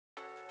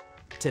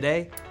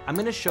Today, I'm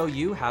going to show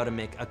you how to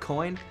make a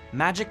coin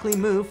magically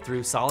move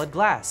through solid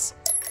glass.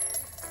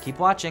 Keep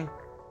watching.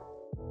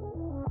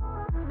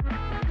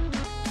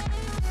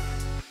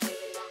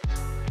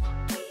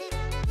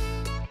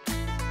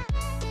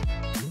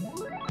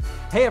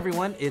 Hey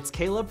everyone, it's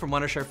Caleb from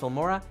Wondershare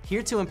Filmora,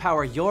 here to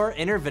empower your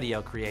inner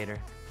video creator.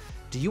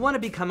 Do you want to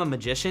become a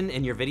magician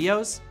in your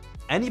videos?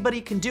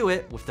 Anybody can do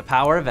it with the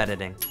power of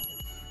editing.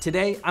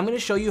 Today, I'm going to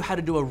show you how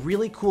to do a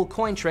really cool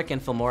coin trick in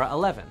Filmora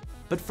 11.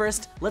 But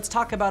first, let's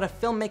talk about a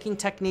filmmaking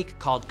technique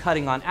called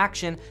cutting on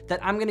action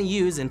that I'm going to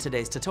use in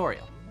today's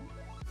tutorial.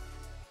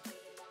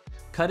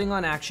 Cutting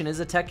on action is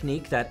a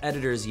technique that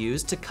editors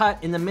use to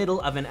cut in the middle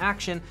of an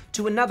action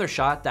to another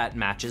shot that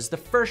matches the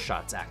first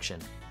shot's action.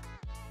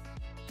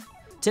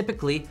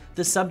 Typically,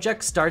 the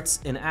subject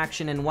starts an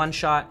action in one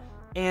shot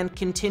and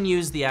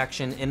continues the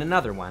action in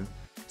another one,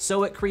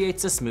 so it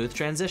creates a smooth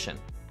transition.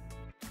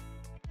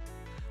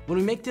 When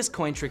we make this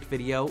coin trick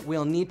video,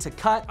 we'll need to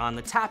cut on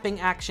the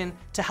tapping action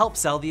to help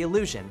sell the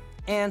illusion,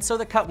 and so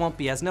the cut won't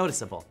be as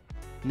noticeable.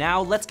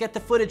 Now let's get the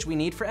footage we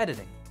need for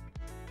editing.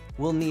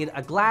 We'll need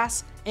a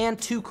glass and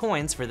 2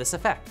 coins for this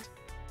effect.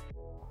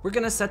 We're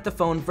gonna set the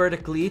phone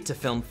vertically to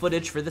film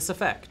footage for this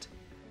effect.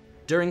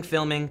 During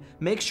filming,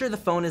 make sure the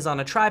phone is on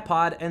a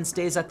tripod and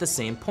stays at the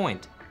same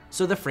point,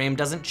 so the frame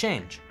doesn't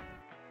change.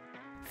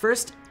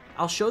 First,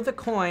 I'll show the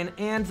coin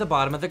and the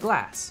bottom of the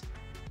glass.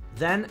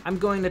 Then I'm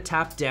going to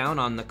tap down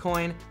on the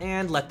coin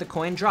and let the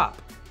coin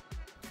drop.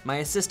 My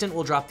assistant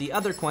will drop the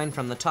other coin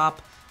from the top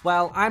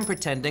while I'm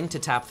pretending to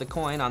tap the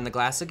coin on the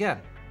glass again.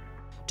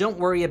 Don't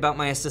worry about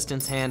my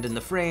assistant's hand in the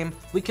frame,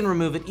 we can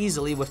remove it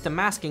easily with the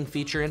masking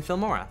feature in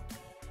Filmora.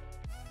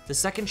 The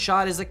second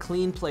shot is a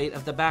clean plate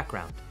of the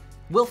background.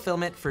 We'll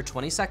film it for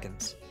 20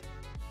 seconds.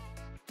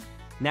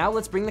 Now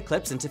let's bring the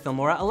clips into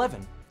Filmora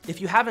 11. If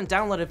you haven't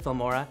downloaded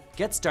Filmora,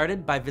 get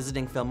started by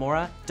visiting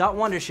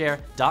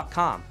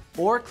filmora.wondershare.com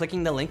or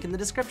clicking the link in the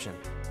description.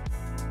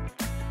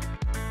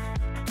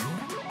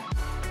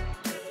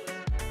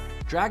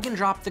 Drag and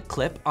drop the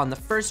clip on the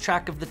first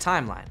track of the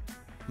timeline.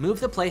 Move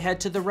the playhead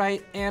to the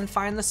right and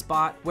find the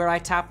spot where I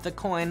tapped the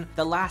coin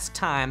the last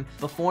time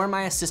before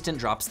my assistant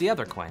drops the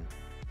other coin.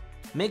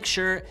 Make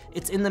sure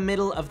it's in the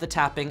middle of the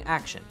tapping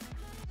action.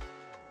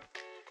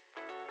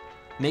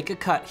 Make a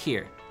cut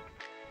here.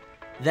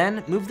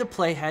 Then move the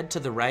playhead to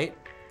the right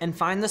and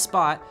find the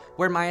spot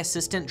where my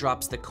assistant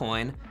drops the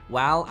coin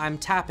while I'm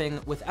tapping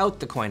without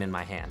the coin in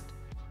my hand.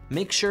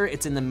 Make sure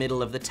it's in the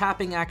middle of the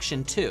tapping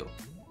action too.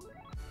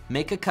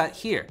 Make a cut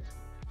here.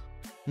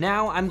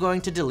 Now I'm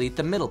going to delete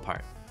the middle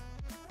part.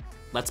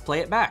 Let's play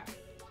it back.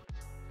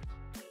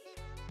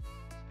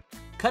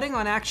 Cutting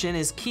on action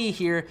is key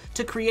here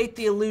to create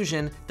the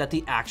illusion that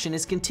the action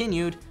is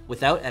continued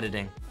without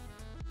editing.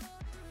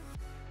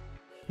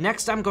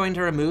 Next, I'm going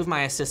to remove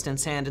my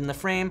assistant's hand in the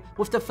frame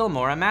with the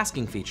Filmora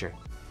masking feature.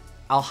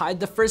 I'll hide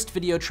the first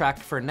video track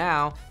for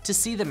now to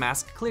see the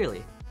mask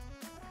clearly.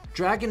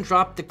 Drag and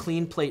drop the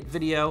clean plate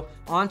video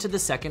onto the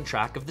second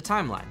track of the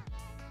timeline.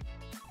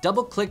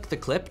 Double-click the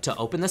clip to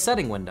open the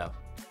setting window.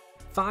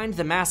 Find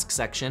the mask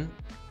section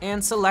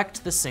and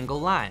select the single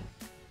line.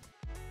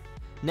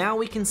 Now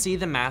we can see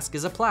the mask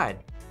is applied.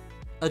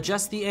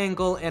 Adjust the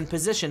angle and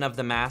position of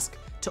the mask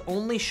to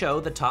only show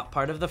the top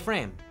part of the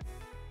frame.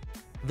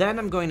 Then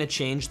I'm going to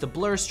change the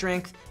blur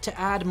strength to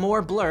add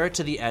more blur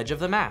to the edge of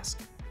the mask.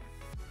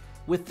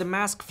 With the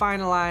mask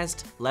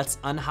finalized, let's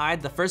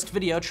unhide the first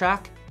video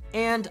track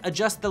and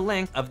adjust the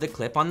length of the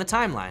clip on the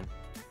timeline.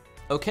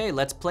 Okay,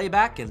 let's play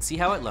back and see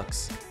how it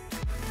looks.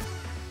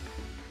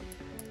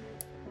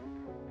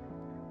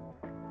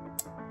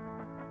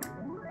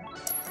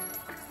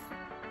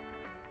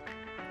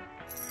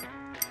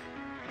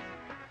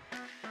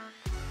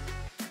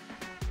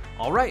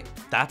 Alright,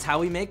 that's how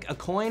we make a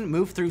coin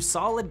move through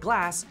solid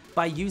glass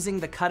by using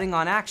the cutting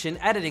on action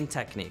editing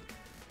technique.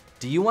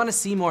 Do you want to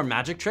see more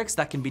magic tricks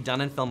that can be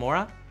done in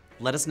Filmora?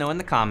 Let us know in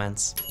the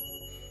comments.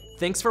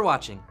 Thanks for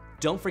watching.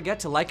 Don't forget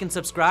to like and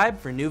subscribe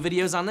for new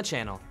videos on the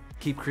channel.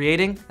 Keep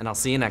creating, and I'll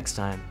see you next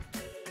time.